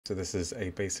So this is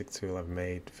a basic tool I've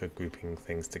made for grouping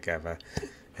things together.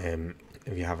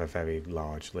 If you have a very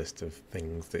large list of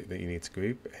things that you need to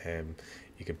group,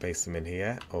 you can paste them in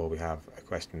here, or we have a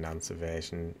question and answer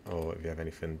version, or if you have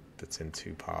anything that's in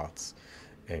two parts,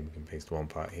 you can paste one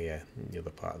part here and the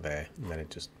other part there, and then it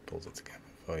just pulls it together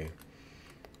for you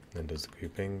and does the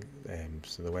grouping.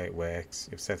 So the way it works,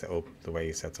 you've set it up the way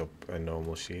you set up a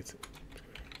normal sheet.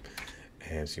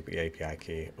 So you put your API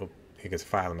key up, you go to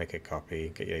file and make a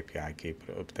copy, get your API key, put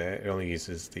it up there. It only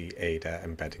uses the Ada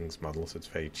embeddings model, so it's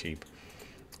very cheap.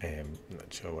 I'm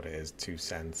not sure what it is, 2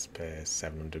 cents per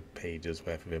 700 pages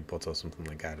worth of input or something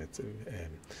like that. It's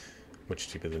much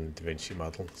cheaper than the DaVinci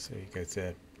model. So you go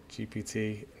to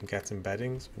GPT and get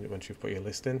embeddings once you've put your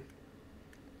list in.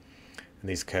 And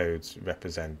these codes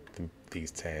represent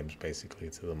these terms basically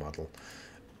to the model.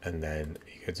 And then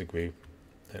you go to group,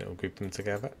 and it'll group them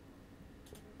together.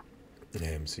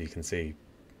 So you can see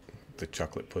the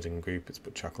chocolate pudding group, it's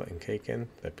put chocolate and cake in.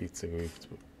 The pizza group, it's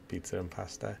put pizza and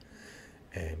pasta.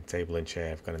 Table and chair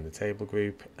have gone in the table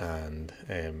group, and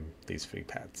these 3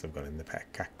 pets have gone in the pet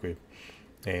cat group.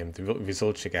 The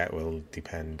results you get will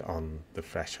depend on the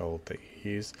threshold that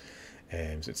you use.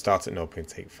 So it starts at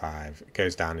 0.85, it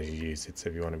goes down as you use it, so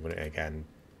if you want to run it again,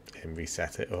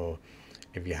 reset it, or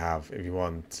if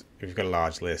you've got a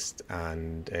large list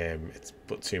and it's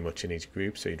put too much in each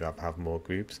group, so you'd rather have more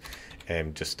groups,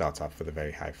 just start off with a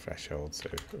very high threshold. So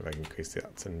if I can increase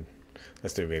that, and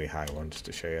let's do a really high one just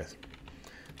to show you.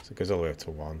 So it goes all the way up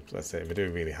to 1. So let's say if we do a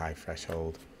really high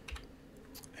threshold,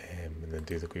 and then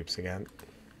do the groups again.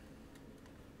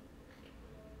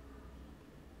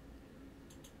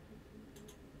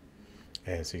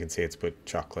 So you can see it's put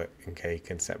chocolate and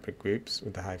cake in separate groups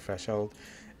with the high threshold,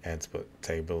 and it's put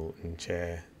table and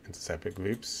chair into separate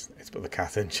groups. It's put the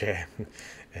cat and chair.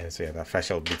 So yeah, that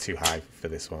threshold would be too high for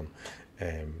this one.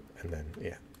 And then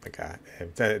yeah, the cat.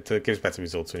 It gives better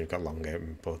results when you've got longer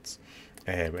inputs.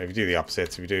 If you do the opposite,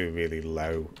 if you do a really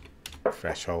low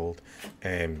threshold,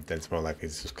 then it's more likely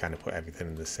to just kind of put everything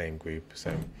in the same group.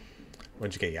 So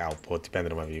once you get your output,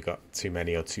 depending on whether you've got too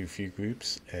many or too few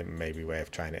groups, it may be worth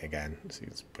trying it again. So you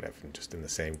just put everything just in the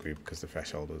same group because the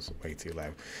threshold was way too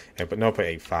low. But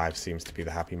 0.85 seems to be the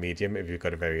happy medium. If you've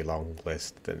got a very long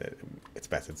list, then it's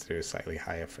better to do a slightly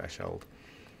higher threshold.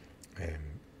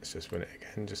 Let's just run it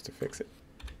again just to fix it.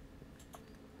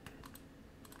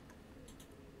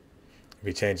 If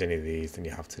you change any of these, then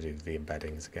you have to do the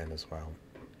embeddings again as well.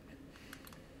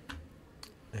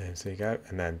 So you go,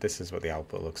 and then this is what the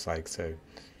output looks like. So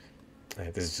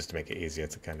this is just to make it easier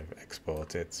to kind of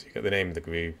export it. So you got the name of the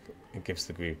group, it gives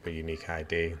the group a unique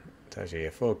ID, it tells you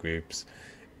your 4 groups,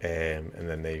 and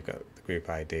then there you've got the group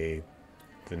ID,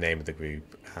 the name of the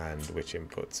group, and which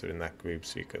inputs are in that group.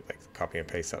 So you could like copy and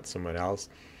paste that somewhere else.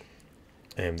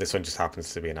 This one just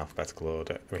happens to be in alphabetical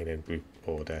order, in group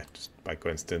order, just by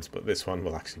coincidence, but this one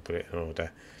will actually put it in order.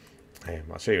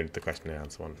 I'll show you the question and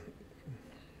answer one.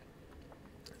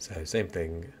 So same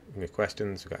thing, we have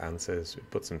questions, we've got answers, we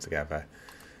put them together,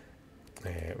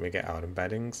 we get our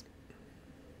embeddings,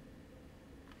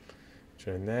 which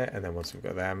are in there, and then once we've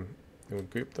got them, we'll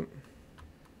group them.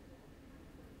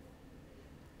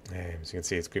 So you can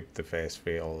see it's grouped the first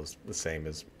 3 all the same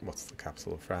as what's the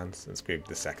capital of France. It's grouped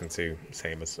the second 2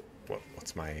 same as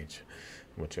what's my age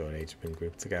and what's your age have been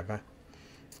grouped together.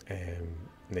 And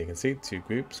you can see 2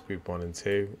 groups, group 1 and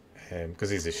 2, because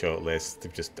these are short lists,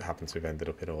 they've just happened to have ended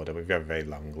up in order. But if you have a very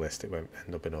long list, it won't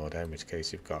end up in order, in which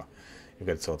case you've got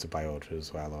it sorted by order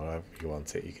as well, or however you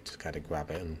want it, you can just kind of grab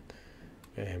it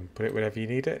and put it wherever you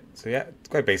need it. So yeah, it's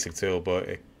quite a basic tool, but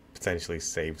it potentially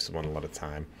saves someone a lot of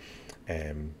time.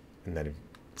 And then if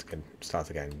you can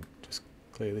start again, just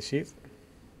clear the sheet.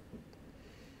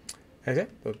 Okay,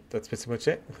 that's pretty much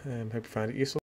it. Hope you find it useful.